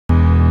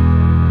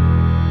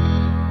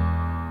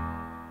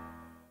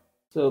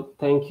So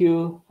thank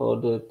you for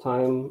the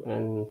time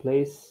and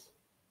place.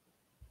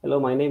 Hello,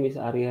 my name is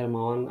Ari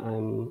Hermawan.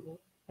 I'm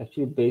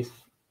actually based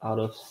out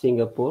of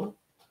Singapore.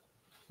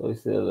 So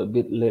it's a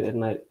bit late at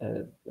night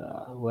at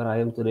where I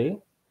am today.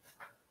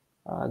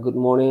 Good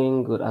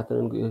morning, good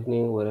afternoon, good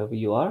evening, wherever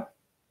you are.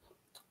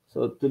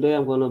 So today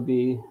I'm going to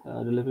be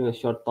delivering a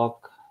short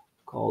talk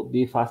called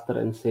Be Faster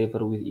and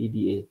Safer with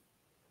EDA.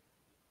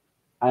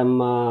 I'm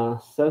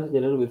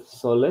self-engineer with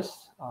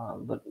Solace,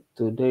 but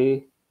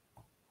today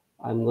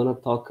I'm going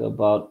to talk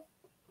about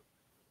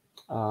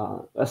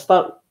let's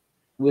start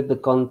with the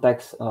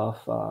context of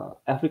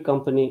every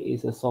company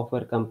is a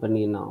software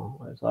company now.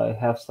 Right? So I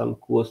have some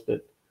quotes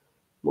that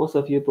most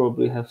of you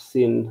probably have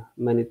seen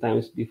many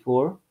times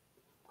before.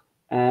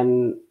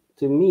 And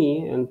to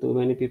me and to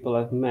many people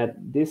I've met,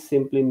 this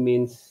simply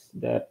means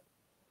that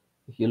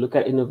if you look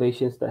at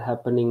innovations that are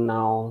happening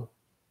now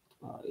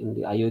in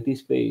the IoT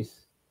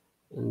space,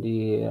 in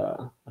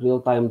the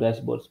real-time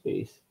dashboard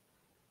space,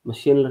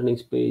 machine learning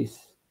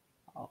space,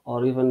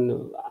 or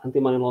even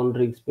anti-money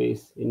laundering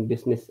space in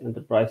business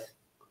enterprise,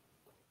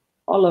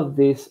 all of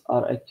these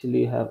are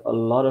actually have a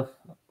lot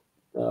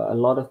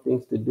of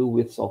things to do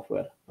with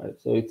software, right?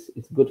 So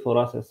it's good for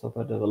us as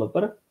software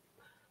developer,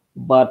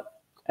 but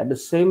at the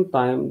same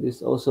time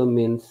this also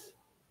means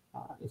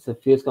it's a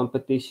fierce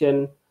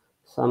competition.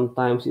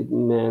 Sometimes it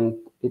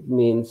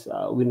means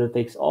winner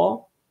takes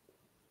all,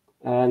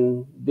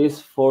 and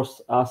this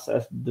forces us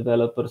as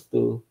developers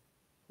to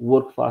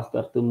work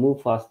faster, to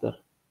move faster,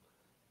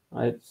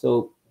 right?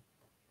 So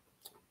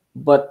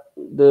but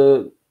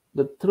the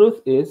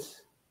truth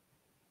is,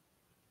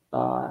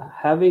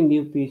 having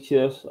new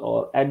features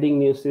or adding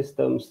new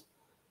systems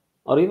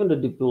or even the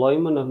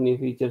deployment of new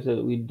features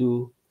that we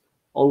do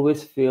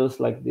always feels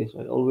like this,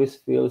 right? Always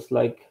feels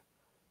like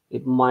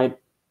it might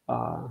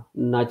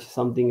nudge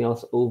something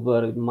else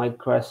over, it might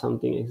crash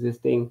something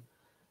existing.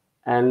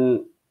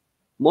 And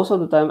most of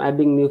the time,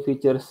 adding new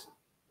features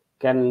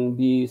can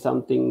be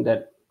something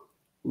that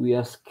we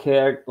are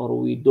scared or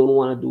we don't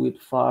want to do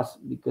it fast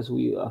because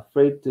we are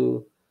afraid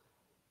to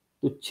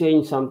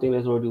change something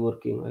that's already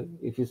working, right?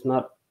 If it's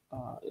not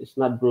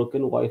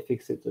broken, why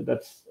fix it? So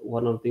that's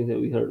one of the things that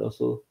we heard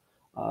also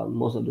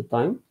most of the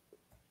time.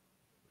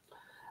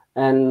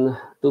 And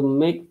to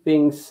make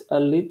things a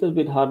little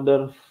bit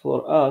harder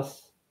for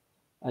us,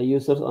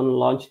 users on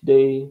launch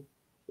day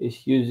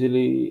is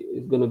usually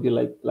it's going to be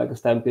like a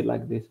stampede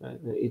like this, right?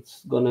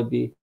 It's going to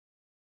be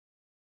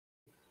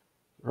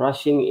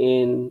rushing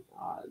in,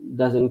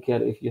 doesn't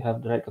care if you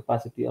have the right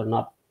capacity or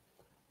not.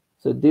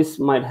 So this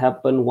might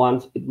happen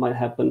once, it might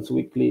happen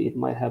weekly, it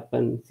might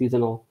happen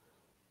seasonal.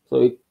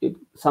 So it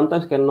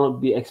sometimes cannot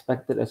be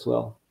expected as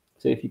well.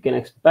 So if you can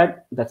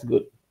expect, that's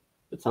good.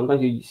 But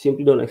sometimes you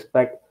simply don't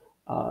expect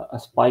a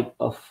spike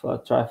of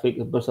traffic,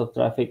 a burst of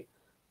traffic.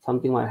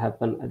 Something might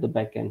happen at the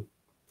back end.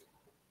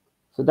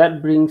 So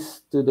that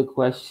brings to the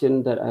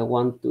question that I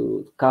want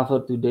to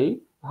cover today: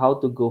 how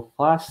to go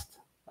fast,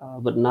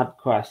 but not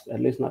crash. At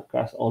least not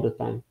crash all the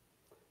time.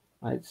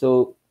 Right.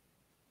 So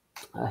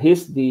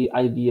here's the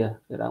idea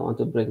that I want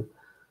to bring.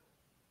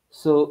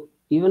 So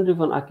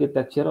event-driven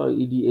architecture or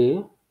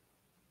EDA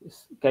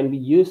can be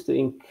used to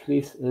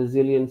increase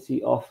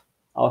resiliency of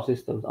our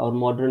systems, our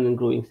modern and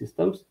growing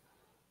systems,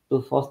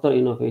 to foster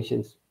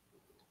innovations.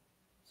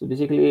 So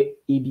basically,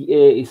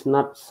 EDA is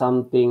not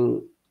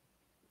something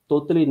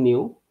totally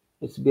new.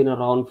 It's been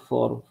around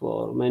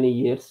for many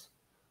years.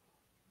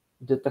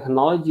 The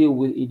technology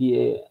with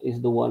EDA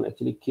is the one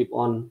actually keep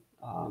on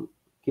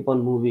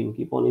moving,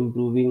 keep on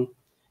improving,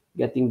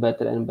 getting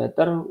better and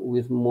better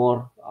with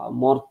more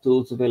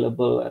tools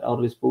available at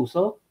our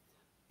disposal.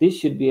 This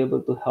should be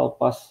able to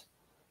help us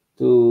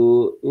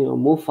to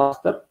move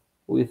faster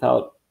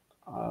without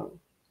uh,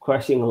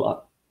 crashing a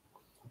lot.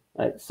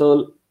 Right.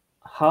 So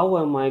how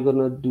am I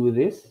gonna do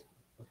this?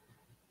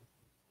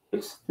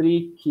 It's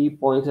three key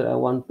points that I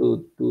want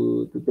to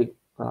take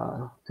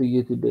to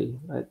you today.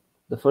 Right.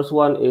 The first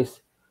one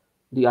is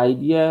the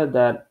idea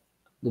that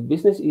the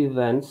business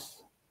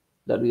events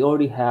that we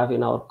already have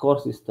in our core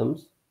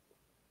systems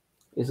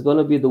is going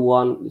to be the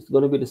one. It's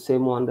going to be the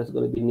same one that's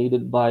going to be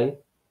needed by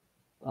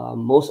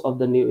most of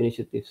the new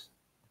initiatives,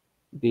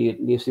 be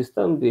it new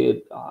system, be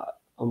it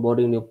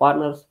onboarding new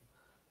partners,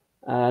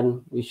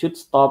 and we should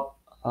stop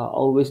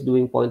always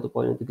doing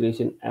point-to-point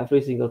integration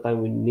every single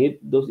time we need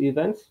those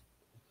events.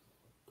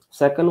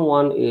 Second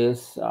one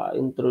is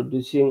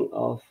introducing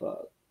of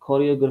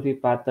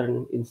choreography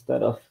pattern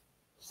instead of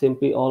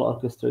simply all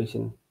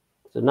orchestration.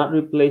 So not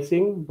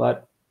replacing,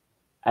 but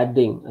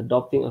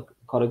adopting a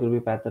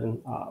choreography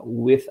pattern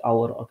with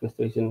our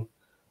orchestration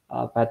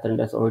pattern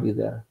that's already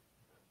there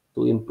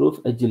to improve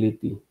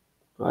agility,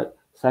 right?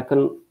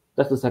 Second,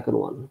 that's the second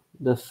one.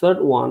 The third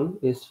one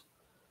is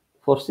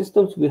for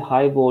systems with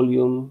high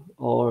volume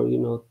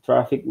or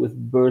traffic with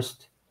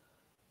burst,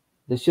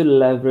 they should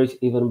leverage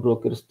event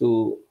brokers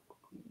to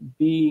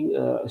be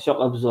a shock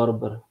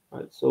absorber,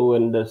 right? So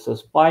when there's a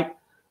spike,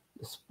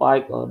 the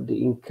spike or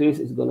the increase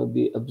is going to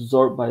be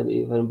absorbed by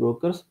the event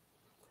brokers,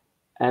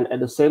 and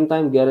at the same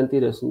time guarantee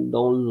there's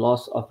no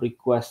loss of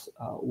request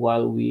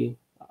while we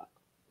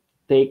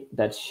take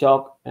that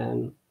shock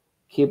and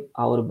keep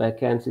our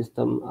backend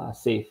system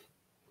safe.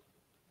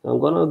 So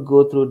I'm gonna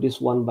go through this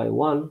one by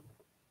one.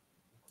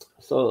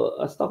 So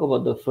let's talk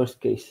about the first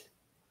case.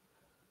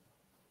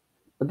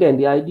 Again,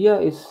 the idea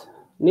is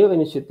new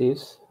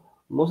initiatives,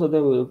 most of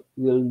them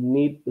will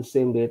need the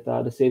same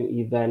data, the same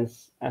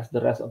events as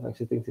the rest of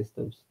existing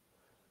systems.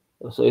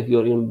 So if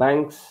you're in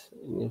banks,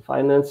 in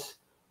finance,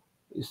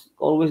 it's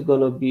always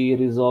going to be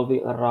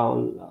resolving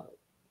around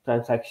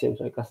transactions,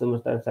 right? Customer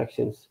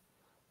transactions,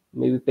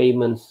 maybe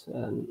payments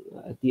and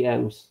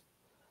ATMs.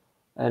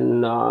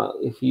 And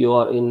if you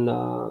are in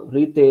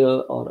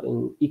retail or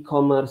in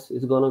e-commerce,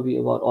 it's going to be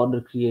about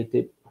order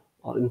created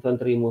or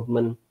inventory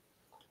movement.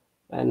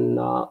 And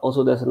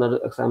also there's another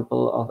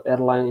example of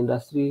airline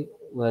industry,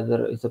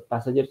 whether it's a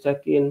passenger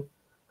check-in,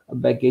 a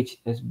baggage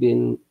has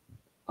been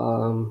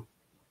um,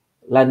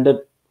 landed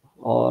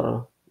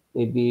or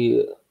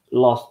maybe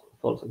lost,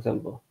 for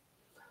example.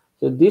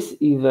 So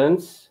these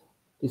events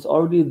is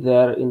already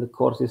there in the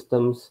core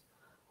systems.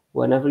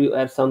 Whenever you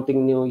add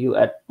something new, you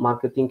add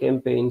marketing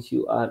campaigns,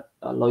 you add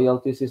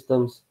loyalty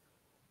systems,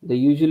 they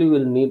usually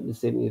will need the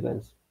same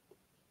events.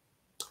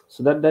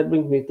 So that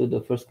brings me to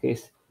the first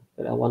case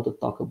that I want to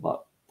talk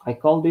about. I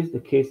call this the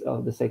case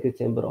of the second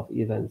chamber of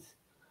events.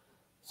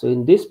 So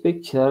in this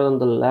picture on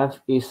the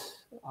left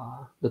is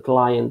the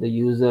client, the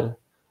user,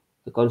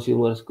 the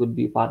consumers could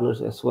be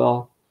partners as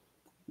well,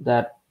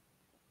 that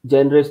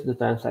generates the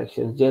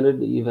transactions, generate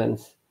the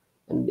events.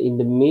 And in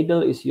the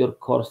middle is your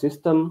core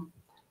system.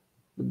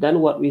 But then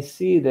what we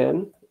see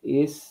then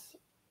is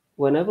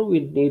whenever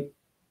we need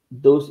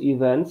those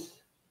events,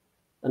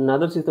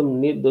 another system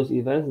need those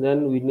events,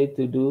 then we need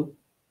to do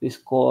this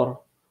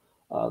core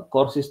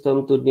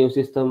system to new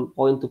system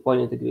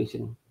point-to-point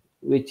integration,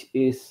 which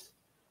is,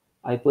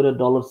 I put a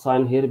dollar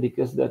sign here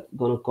because that's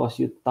going to cost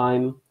you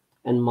time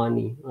and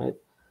money, right?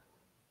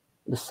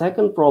 The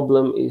second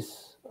problem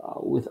is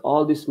with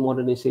all this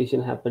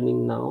modernization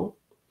happening now,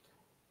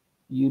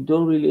 you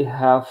don't really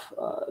have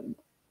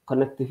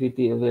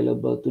connectivity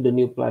available to the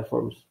new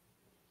platforms,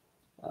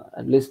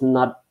 at least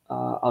not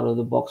out of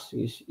the box.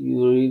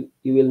 You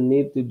will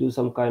need to do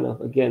some kind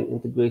of, again,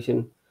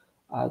 integration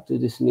to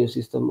this new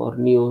system or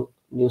new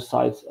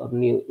sites or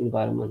new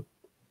environment.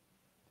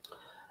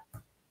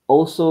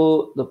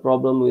 Also, the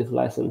problem with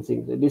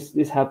licensing. So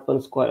this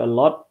happens quite a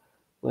lot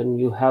when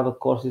you have a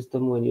core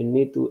system, when you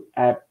need to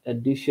add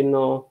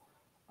additional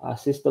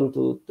system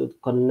to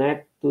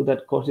connect to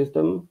that core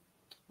system,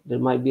 there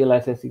might be a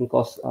licensing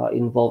cost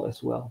involved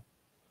as well.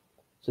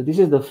 So this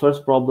is the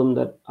first problem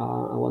that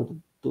I want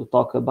to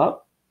talk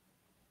about.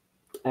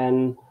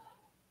 And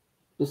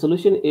the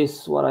solution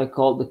is what I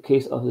call the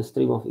case of the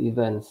stream of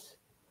events.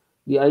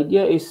 The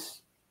idea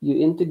is you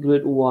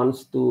integrate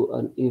once to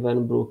an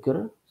event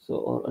broker, so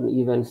or an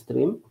event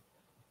stream,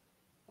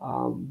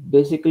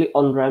 basically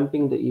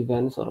on-ramping the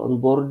events or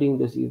onboarding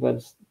those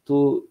events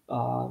to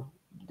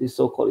the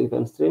so-called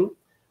event stream,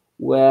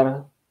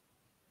 where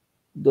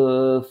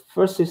the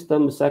first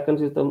system, the second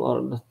system,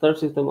 or the third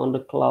system on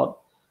the cloud,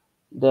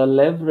 they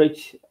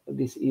leverage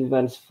these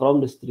events from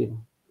the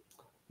stream,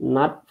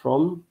 not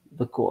from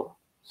the core.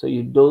 So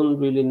you don't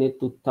really need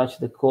to touch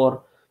the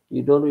core.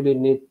 You don't really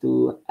need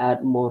to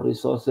add more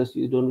resources.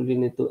 You don't really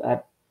need to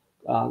add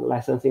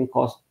licensing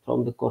costs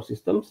from the core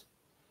systems.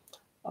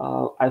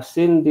 I've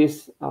seen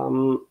this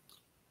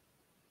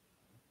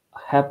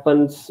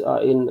happens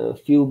in a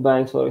few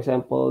banks, for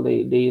example.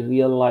 They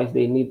realize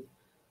they need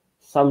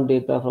some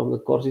data from the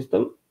core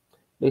system.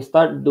 They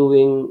start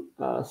doing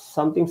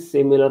something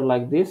similar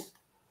like this,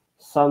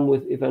 some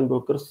with event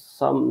brokers,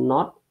 some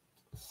not,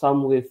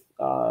 some with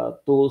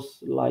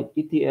tools like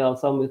ETL,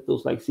 some with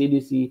tools like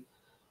CDC.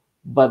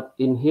 But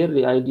in here,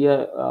 the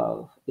idea,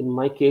 in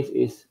my case,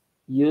 is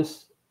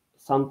use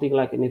something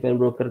like an event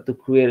broker to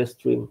create a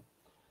stream.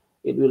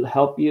 It will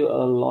help you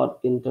a lot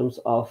in terms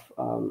of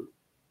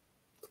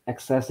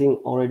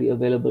accessing already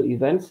available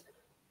events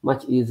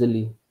much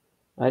easily,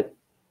 right?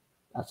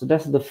 So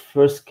that's the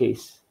first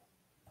case.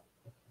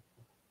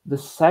 The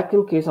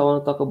second case I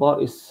want to talk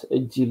about is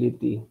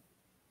agility.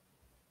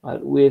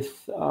 Right?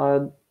 With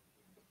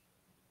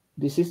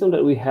the system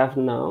that we have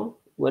now,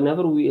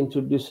 whenever we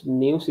introduce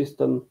new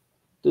system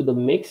to the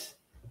mix,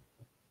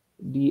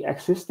 the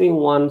existing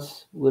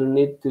ones will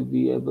need to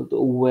be able to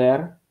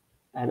aware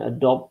and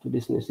adopt to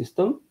this new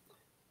system,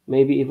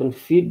 maybe even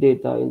feed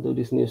data into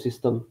this new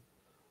system,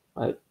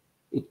 right?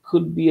 It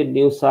could be a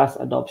new SaaS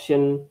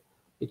adoption.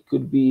 It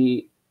could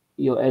be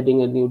you're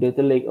adding a new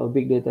data lake or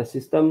big data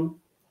system.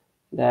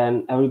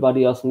 Then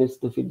everybody else needs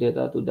to feed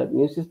data to that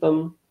new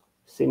system,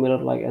 similar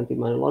like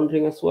anti-money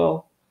laundering as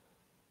well.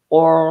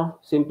 Or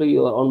simply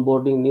you are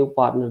onboarding new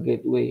partner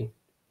gateway.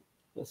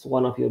 That's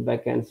one of your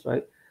backends,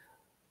 right?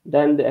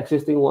 Then the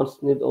existing ones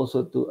need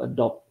also to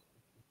adopt.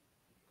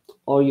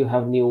 Or you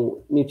have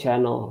new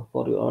channel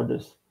for your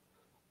orders.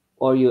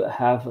 Or you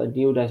have a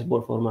new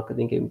dashboard for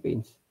marketing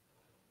campaigns.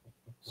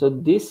 So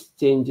this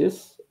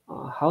changes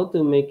how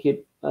to make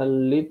it a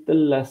little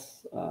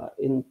less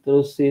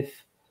intrusive,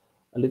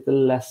 a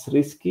little less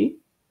risky,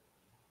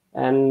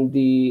 and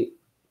the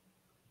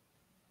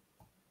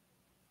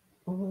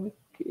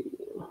okay,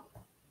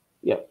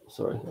 yeah,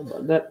 sorry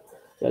about that.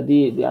 Yeah,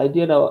 the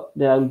idea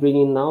that I'm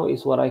bringing now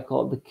is what I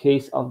call the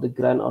case of the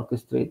grand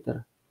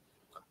orchestrator.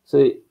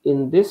 So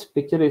in this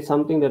picture is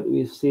something that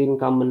we've seen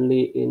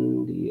commonly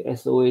in the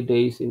SOA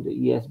days, in the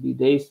ESB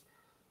days,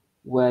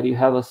 where you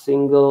have a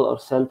single or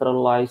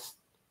centralized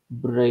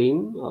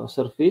brain or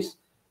surface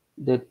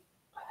that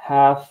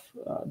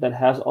that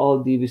has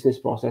all the business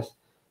process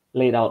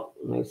laid out,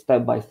 like,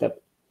 step by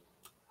step.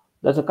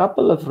 There's a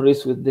couple of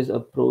risks with this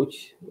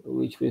approach,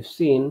 which we've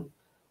seen.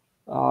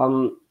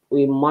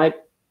 We might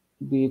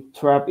be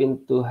trapped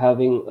into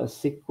having a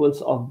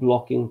sequence of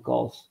blocking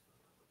calls,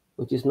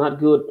 which is not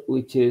good,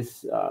 which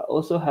is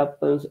also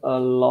happens a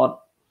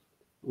lot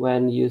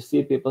when you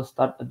see people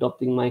start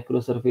adopting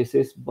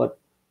microservices, but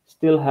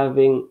still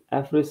having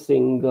every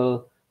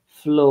single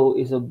flow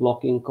is a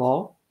blocking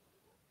call.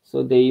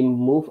 So they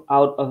move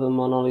out of a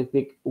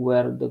monolithic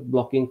where the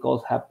blocking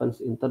calls happens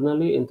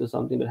internally into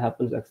something that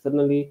happens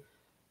externally,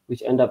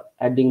 which end up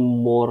adding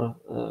more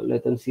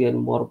latency and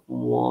more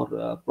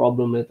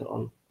problem later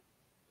on,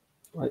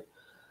 right?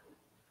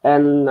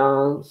 And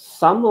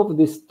some of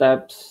these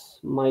steps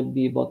might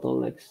be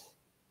bottlenecks,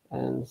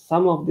 and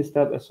some of these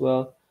steps as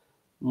well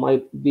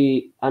might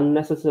be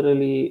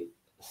unnecessarily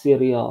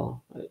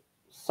serial. Right?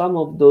 Some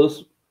of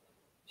those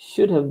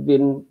should have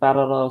been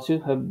parallel,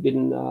 should have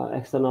been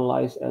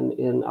externalized, and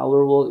in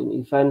our world, in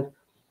event,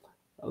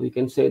 we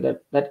can say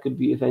that that could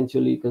be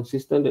eventually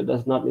consistent. It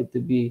does not need to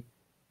be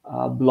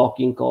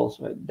blocking calls,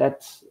 right?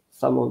 That's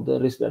some of the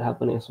risks that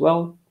happen as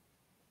well.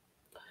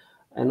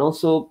 And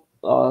also,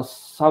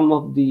 some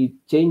of the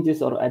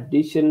changes or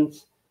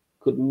additions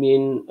could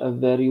mean a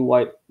very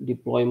wide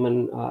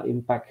deployment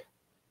impact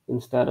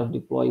instead of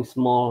deploying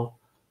small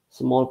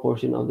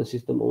portion of the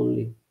system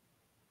only.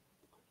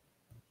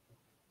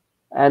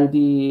 And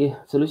the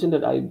solution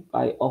that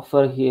I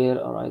offer here,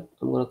 all right,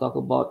 I'm going to talk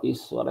about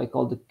is what I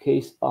call the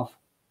case of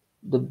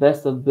the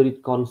best of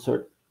breed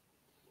concert.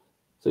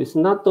 So it's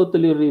not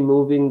totally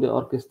removing the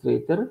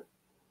orchestrator,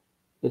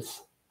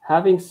 it's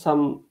having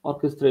some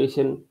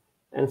orchestration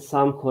and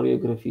some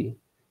choreography.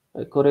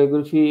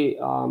 Choreography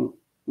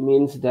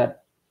means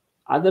that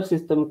other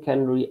system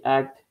can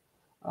react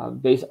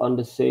based on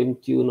the same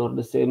tune or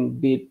the same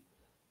beat,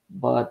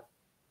 but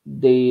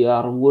they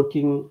are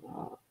working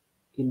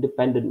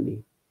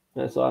independently.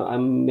 So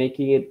I'm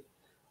making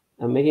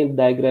a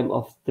diagram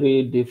of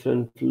three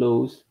different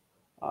flows,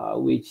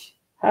 which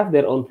have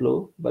their own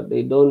flow, but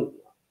they don't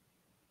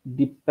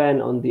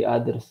depend on the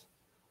others.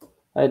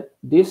 Right?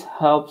 This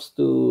helps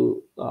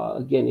to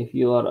again, if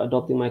you are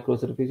adopting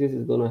microservices,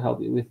 it's going to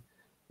help you with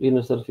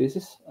linear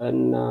services,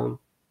 and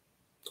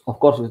of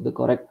course with the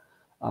correct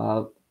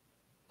uh,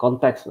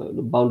 context,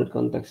 the bounded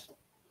context.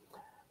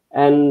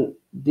 And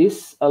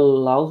this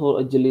allows for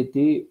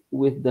agility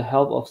with the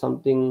help of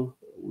something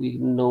we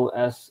know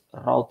as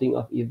routing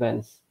of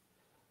events.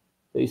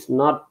 So it's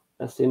not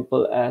as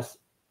simple as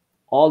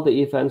all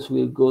the events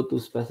will go to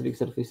specific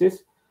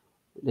services.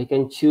 They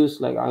can choose,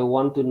 like, I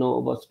want to know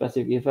about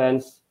specific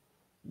events.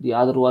 The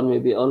other one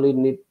maybe only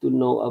need to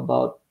know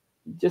about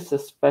just a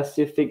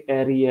specific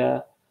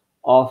area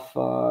of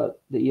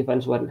the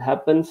events when it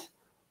happens,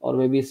 or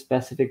maybe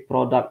specific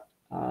product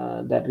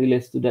that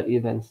relates to that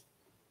events.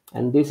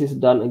 And this is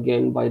done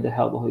again by the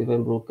help of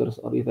event brokers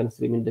or event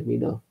stream in the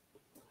middle.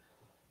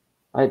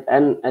 Right.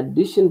 And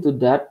addition to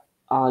that,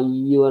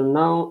 you are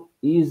now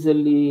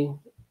easily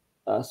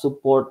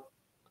support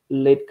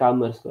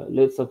latecomers,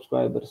 late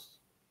subscribers,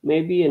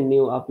 maybe a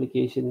new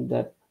application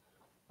that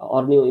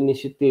or new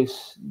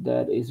initiatives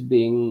that is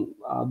being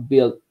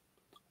built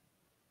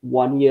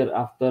 1 year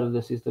after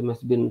the system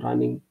has been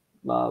running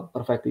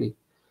perfectly.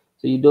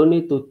 So you don't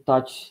need to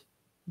touch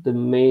the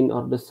main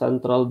or the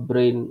central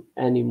brain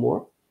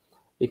anymore,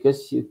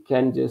 because you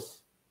can just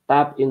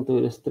tap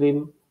into the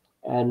stream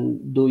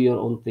and do your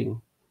own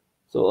thing.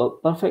 So a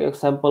perfect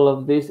example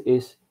of this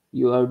is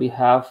you already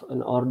have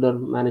an order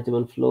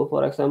management flow,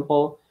 for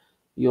example.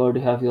 You already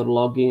have your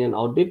logging and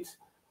audits,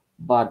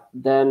 but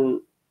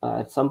then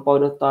at some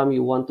point of time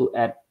you want to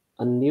add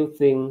a new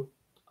thing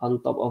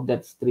on top of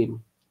that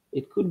stream.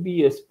 It could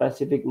be a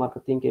specific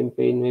marketing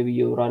campaign. Maybe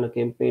you run a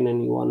campaign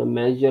and you want to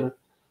measure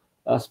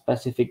a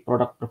specific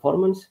product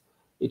performance.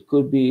 It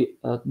could be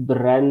a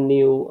brand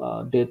new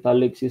data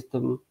lake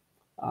system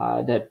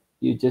that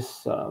you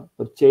just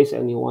purchase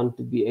and you want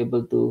to be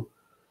able to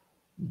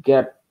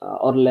get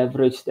or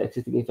leverage the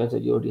existing events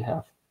that you already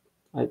have,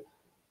 right?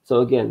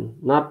 So again,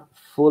 not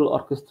full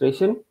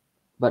orchestration,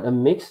 but a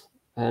mix.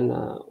 And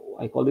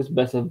I call this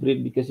best of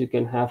breed because you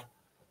can have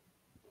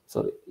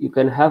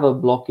a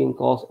blocking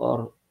calls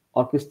or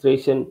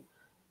orchestration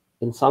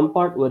in some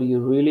part where you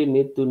really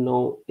need to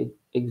know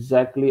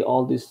exactly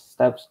all these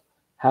steps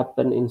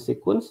happen in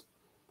sequence.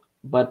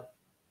 But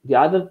the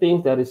other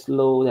things that is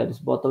slow, that is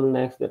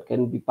bottlenecks, that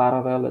can be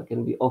parallel, that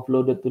can be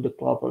offloaded to the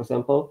cloud, for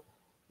example,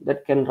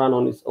 that can run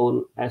on its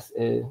own as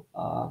a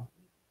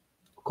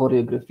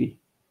choreography,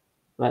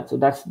 right? So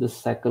that's the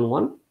second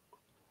one.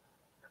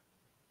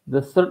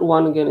 The third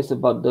one again is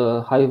about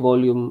the high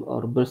volume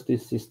or bursty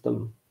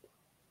system,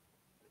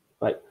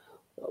 right?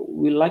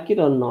 We like it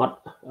or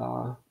not,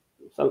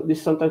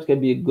 this sometimes can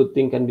be a good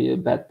thing, can be a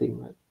bad thing,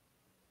 right?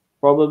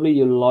 Probably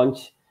you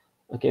launch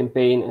a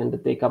campaign and the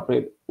take up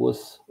rate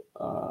was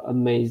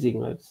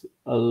amazing, right?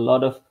 A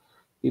lot of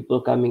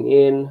people coming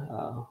in,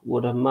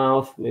 word of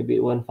mouth, maybe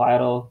it went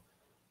viral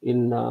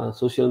in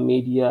social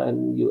media,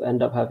 and you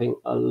end up having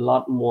a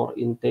lot more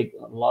intake,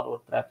 a lot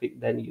more traffic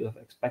than you have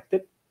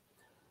expected.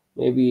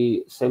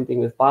 Maybe same thing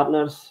with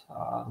partners.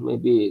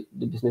 Maybe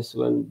the business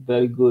went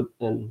very good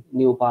and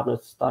new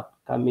partners start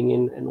coming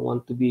in and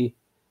want to be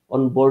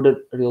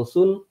onboarded real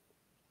soon.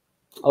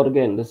 Or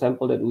again, the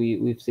sample that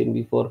we've seen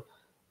before,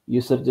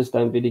 user just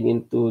stampeding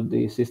into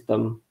the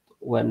system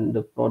when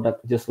the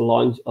product just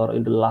launched or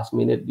in the last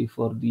minute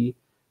before the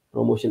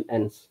promotion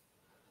ends.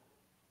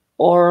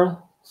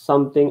 Or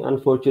something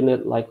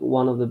unfortunate like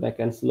one of the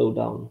backend slow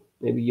down.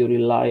 Maybe you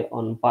rely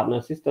on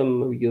partner system,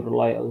 maybe you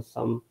rely on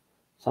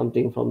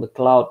something from the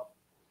cloud,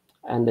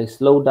 and they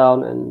slow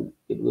down, and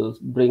it will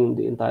bring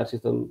the entire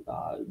system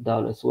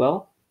down as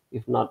well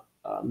if not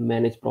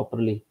managed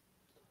properly,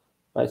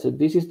 right? So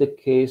this is the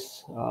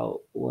case,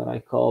 what I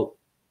call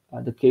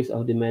the case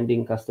of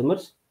demanding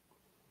customers.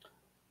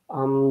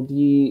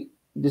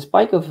 The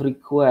spike of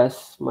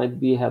requests might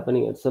be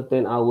happening at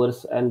certain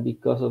hours, and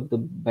because of the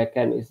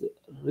backend is a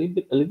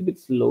little bit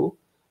slow,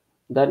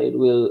 then it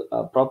will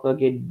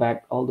propagate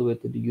back all the way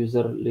to the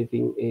user,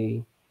 leaving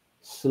a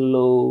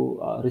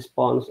slow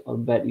response or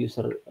bad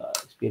user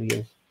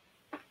experience,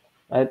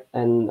 right?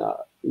 And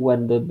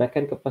when the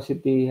backend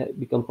capacity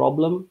become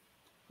problem,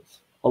 it's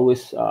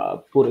always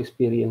poor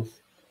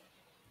experience.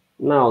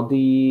 Now,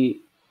 the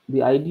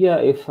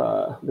idea, if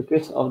the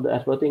case of the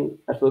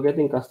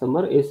advocating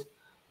customer is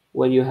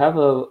when you have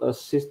a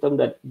system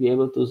that be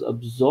able to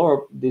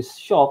absorb this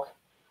shock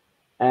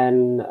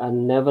and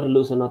never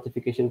lose a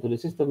notification to the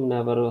system,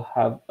 never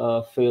have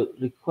a failed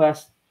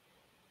request,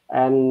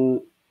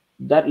 and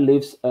that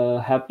leaves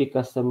happy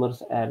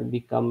customers and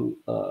become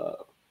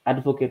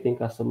advocating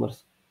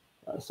customers.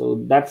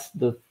 So that's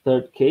the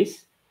third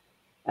case.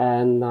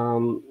 And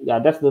yeah,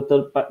 that's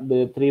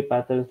the three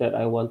patterns that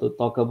I want to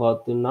talk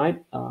about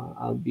tonight.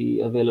 I'll be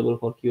available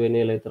for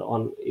Q&A later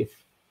on if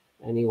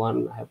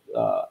anyone have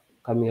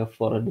coming up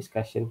for a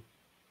discussion.